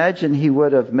can imagine he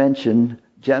would have mentioned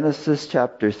Genesis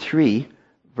chapter 3,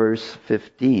 verse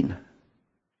 15.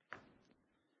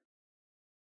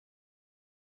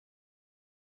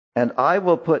 And I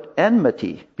will put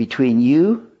enmity between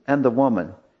you and the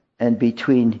woman, and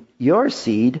between your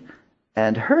seed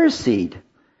and her seed.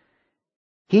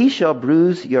 He shall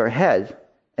bruise your head,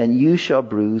 and you shall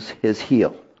bruise his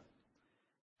heel.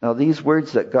 Now these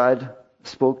words that God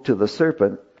spoke to the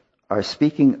serpent are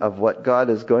speaking of what God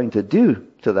is going to do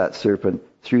to that serpent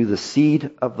through the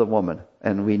seed of the woman.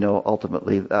 And we know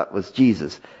ultimately that was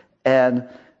Jesus. And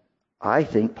I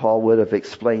think Paul would have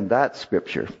explained that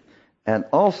scripture. And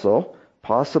also,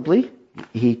 possibly,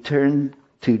 he turned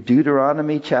to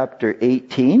Deuteronomy chapter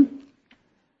 18,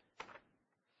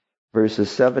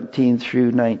 verses 17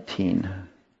 through 19.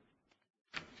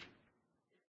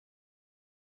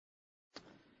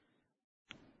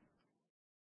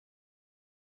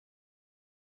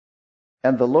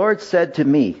 And the Lord said to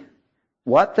me,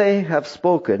 what they have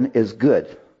spoken is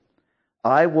good.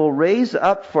 I will raise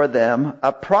up for them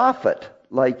a prophet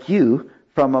like you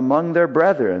from among their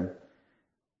brethren,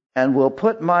 and will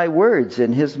put my words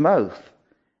in his mouth,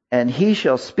 and he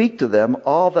shall speak to them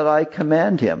all that I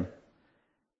command him.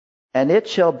 And it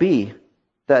shall be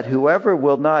that whoever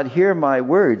will not hear my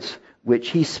words, which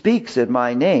he speaks in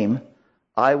my name,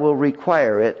 I will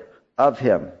require it of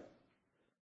him.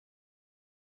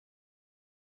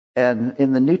 And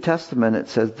in the New Testament it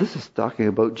says this is talking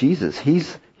about Jesus.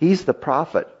 He's the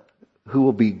prophet who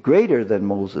will be greater than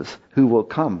Moses, who will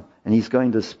come. And he's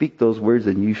going to speak those words,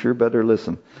 and you sure better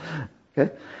listen.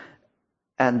 Okay?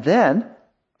 And then,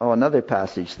 another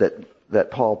passage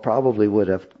that Paul probably would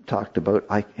have talked about.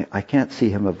 I can't see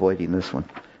him avoiding this one.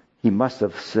 He must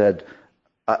have said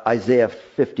Isaiah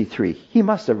 53. He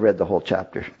must have read the whole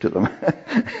chapter to them.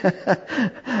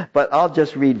 But I'll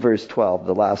just read verse 12,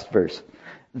 the last verse.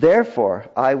 Therefore,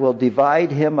 I will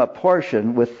divide him a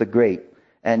portion with the great,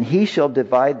 and he shall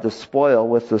divide the spoil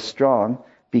with the strong,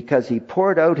 because he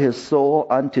poured out his soul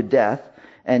unto death,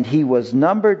 and he was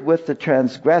numbered with the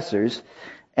transgressors,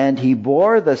 and he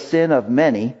bore the sin of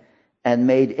many, and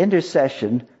made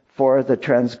intercession for the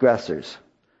transgressors.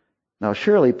 Now,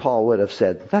 surely Paul would have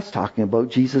said, that's talking about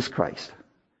Jesus Christ,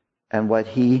 and what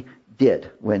he did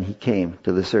when he came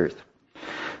to this earth.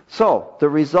 So, the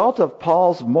result of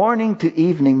Paul's morning to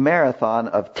evening marathon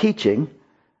of teaching,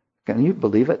 can you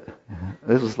believe it?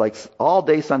 This was like all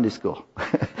day Sunday school.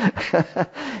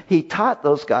 He taught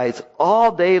those guys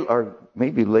all day, or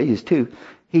maybe ladies too.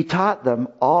 He taught them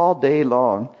all day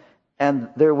long, and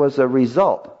there was a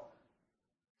result.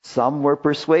 Some were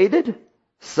persuaded,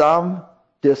 some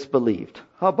disbelieved.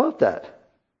 How about that?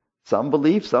 Some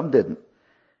believed, some didn't.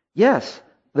 Yes,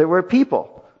 there were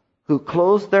people who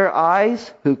closed their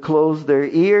eyes, who closed their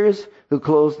ears, who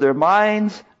closed their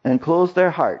minds, and closed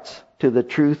their hearts to the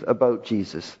truth about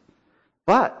Jesus.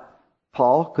 But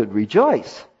Paul could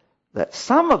rejoice that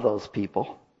some of those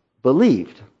people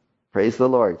believed. Praise the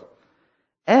Lord.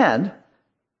 And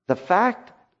the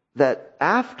fact that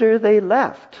after they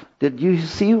left, did you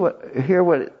hear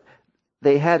what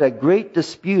they had a great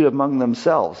dispute among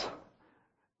themselves?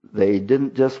 They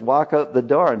didn't just walk out the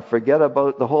door and forget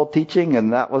about the whole teaching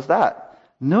and that was that.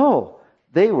 No,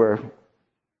 they were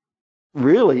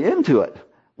really into it.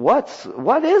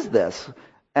 What is this?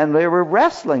 And they were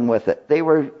wrestling with it. They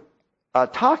were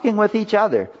talking with each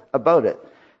other about it.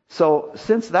 So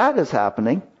since that is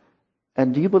happening,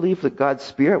 and do you believe that God's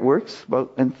Spirit works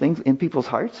in people's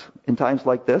hearts in times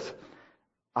like this?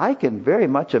 I can very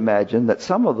much imagine that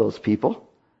some of those people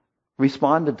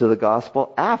responded to the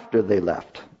gospel after they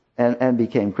left and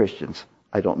became Christians.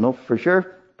 I don't know for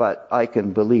sure, but I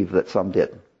can believe that some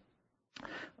did.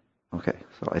 Okay,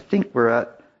 so I think we're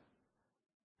at...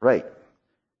 Right.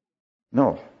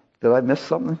 No. Did I miss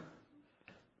something?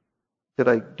 Did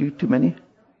I do too many?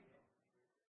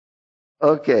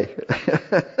 Okay.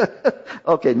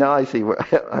 Okay, now I see where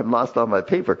I'm lost on my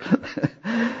paper.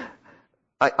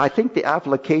 I think the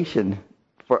application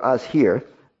for us here,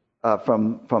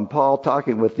 from Paul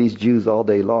talking with these Jews all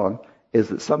day long, is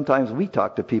that sometimes we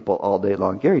talk to people all day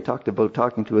long. Gary talked about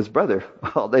talking to his brother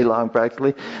all day long,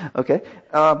 practically. Okay.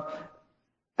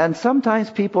 And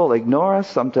sometimes people ignore us.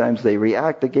 Sometimes they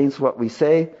react against what we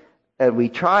say. And we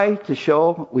try to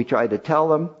tell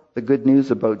them the good news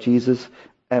about Jesus.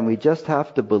 And we just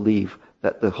have to believe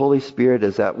that the Holy Spirit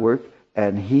is at work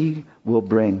and He will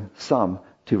bring some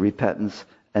to repentance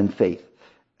and faith.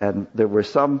 And there were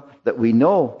some that we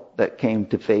know that came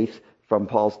to faith from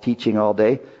Paul's teaching all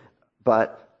day.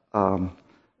 But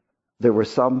there were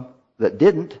some that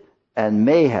didn't and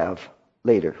may have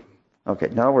later. Okay,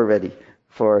 now we're ready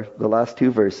for the last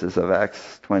two verses of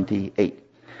Acts 28.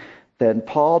 Then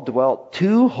Paul dwelt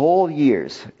 2 whole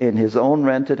years in his own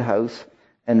rented house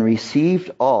and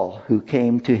received all who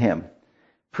came to him,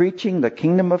 preaching the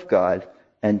kingdom of God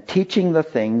and teaching the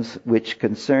things which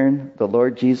concern the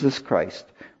Lord Jesus Christ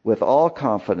with all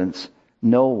confidence,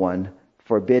 no one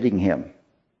forbidding him.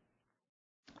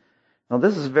 Now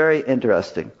this is very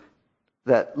interesting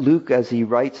that Luke, as he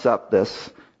writes up this,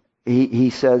 he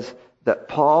says that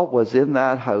Paul was in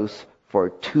that house for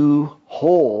 2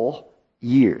 whole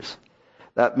years.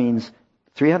 That means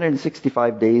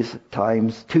 365 days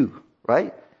times 2,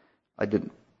 right? I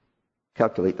didn't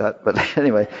calculate that, but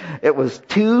anyway, it was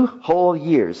 2 whole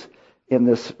years in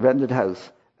this rented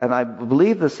house. And I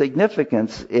believe the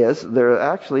significance is, there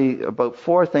are actually about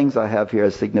 4 things I have here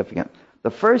as significant.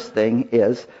 The first thing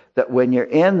is that when you're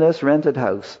in this rented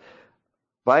house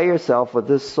by yourself with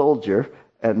this soldier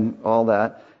and all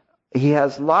that, he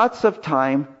has lots of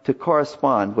time to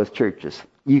correspond with churches.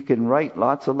 You can write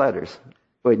lots of letters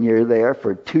when you're there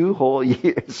for 2 whole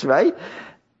years, right?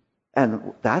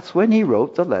 And that's when he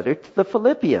wrote the letter to the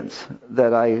Philippians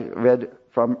that I read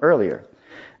from earlier.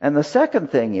 And the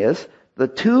second thing is, the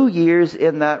 2 years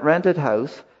in that rented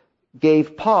house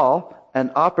gave Paul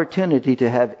an opportunity to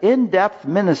have in-depth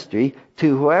ministry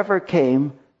to whoever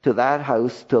came to that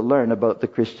house to learn about the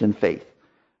Christian faith.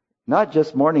 Not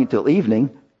just morning till evening,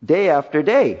 day after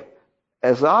day.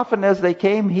 As often as they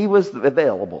came, he was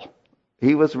available.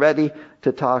 He was ready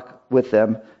to talk with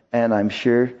them, and I'm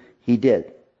sure he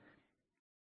did.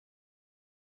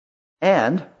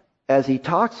 And as he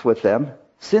talks with them,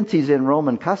 since he's in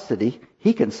Roman custody,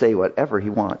 he can say whatever he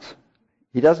wants.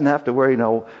 He doesn't have to worry,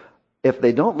 if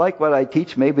they don't like what I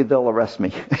teach, maybe they'll arrest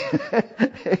me.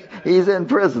 He's in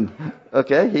prison,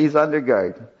 okay? He's under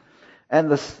guard. And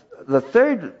the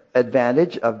third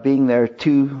advantage of being there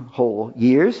 2 whole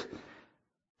years,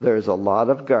 there's a lot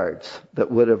of guards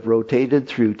that would have rotated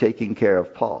through taking care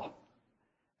of Paul.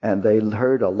 And they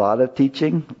heard a lot of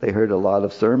teaching. They heard a lot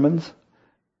of sermons.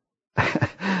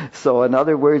 So in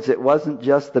other words, it wasn't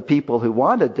just the people who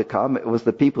wanted to come, it was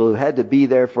the people who had to be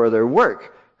there for their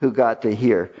work who got to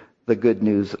hear the good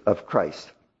news of Christ.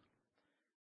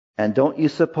 And don't you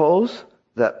suppose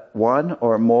that one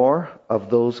or more of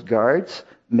those guards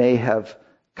may have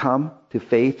come to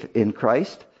faith in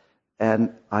Christ?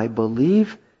 And I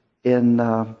believe in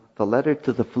the letter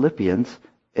to the Philippians,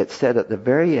 it said at the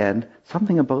very end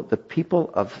something about the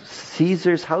people of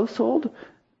Caesar's household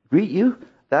greet you.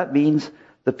 That means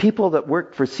the people that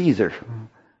worked for Caesar.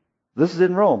 This is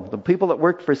in Rome. The people that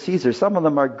worked for Caesar, some of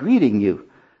them are greeting you.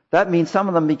 That means some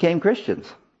of them became Christians.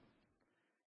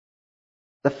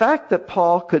 The fact that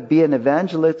Paul could be an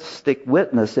evangelistic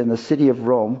witness in the city of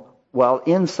Rome while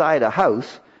inside a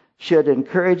house should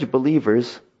encourage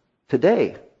believers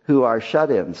today who are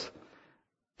shut-ins.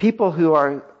 People who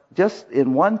are just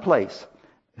in one place,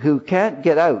 who can't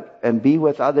get out and be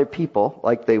with other people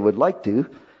like they would like to,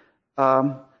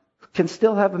 can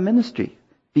still have a ministry,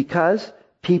 because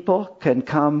people can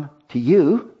come to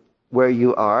you where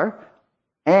you are,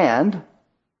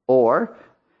 or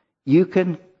you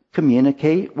can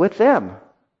communicate with them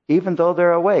even though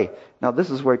they're away. Now this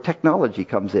is where technology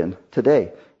comes in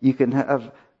today. You can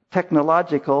have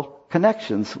technological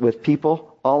connections with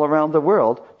people all around the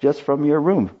world just from your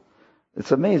room.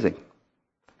 It's amazing.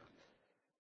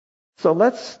 So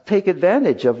let's take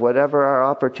advantage of whatever our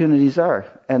opportunities are.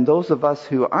 And those of us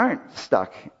who aren't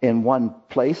stuck in one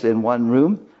place, in one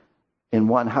room, in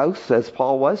one house, as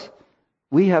Paul was,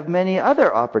 we have many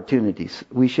other opportunities.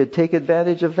 We should take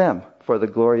advantage of them for the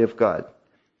glory of God.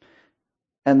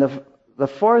 And the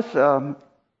fourth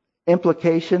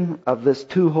implication of this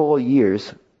 2 whole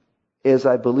years is,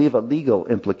 I believe, a legal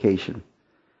implication.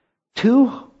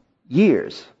 2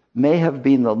 years may have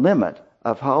been the limit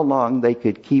of how long they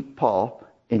could keep Paul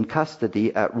in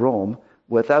custody at Rome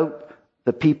without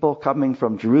the people coming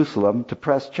from Jerusalem to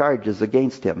press charges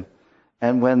against him.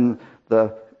 And when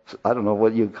I don't know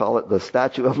what you call it, the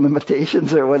statute of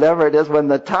limitations or whatever it is, when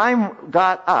the time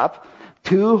got up,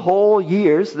 2 whole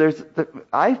years,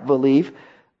 I believe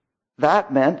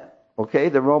that meant, okay,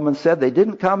 the Romans said they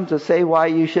didn't come to say why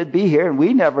you should be here, and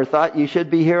we never thought you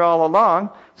should be here all along,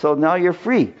 so now you're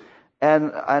free.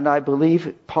 And I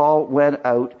believe Paul went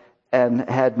out and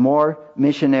had more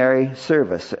missionary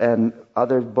service, and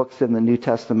other books in the New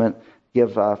Testament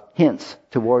give hints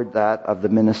toward that of the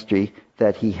ministry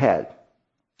that he had.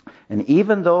 And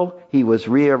even though he was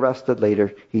rearrested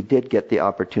later, he did get the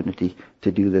opportunity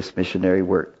to do this missionary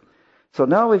work. So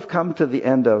now we've come to the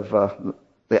end of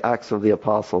the Acts of the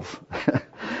Apostles.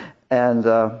 And,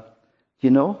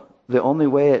 the only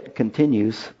way it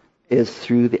continues is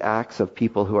through the acts of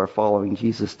people who are following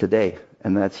Jesus today.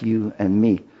 And that's you and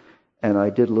me. And I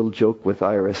did a little joke with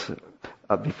Iris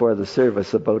before the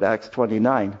service about Acts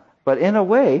 29. But in a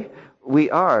way, we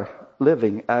are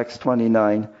living Acts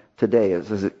 29 today. It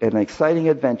was an exciting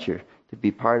adventure to be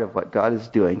part of what God is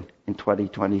doing in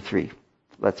 2023.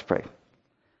 Let's pray.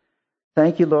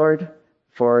 Thank you, Lord,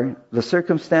 for the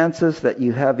circumstances that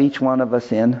you have each one of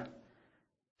us in.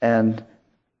 And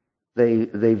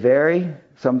they vary.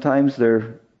 Sometimes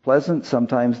they're pleasant,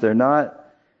 sometimes they're not.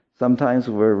 Sometimes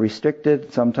we're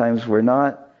restricted, sometimes we're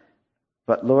not.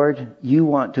 But Lord, you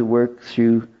want to work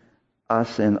through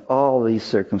us in all these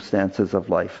circumstances of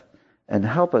life. And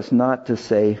help us not to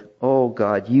say, oh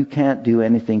God, you can't do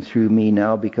anything through me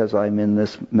now because I'm in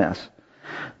this mess.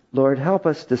 Lord, help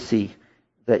us to see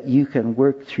that you can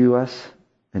work through us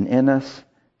and in us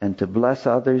and to bless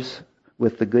others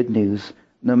with the good news,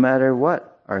 no matter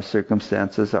what our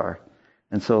circumstances are.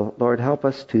 And so, Lord, help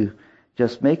us to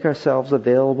just make ourselves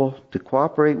available to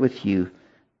cooperate with you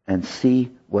and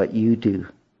see what you do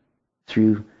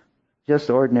through just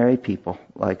ordinary people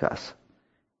like us.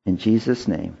 In Jesus'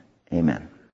 name, amen.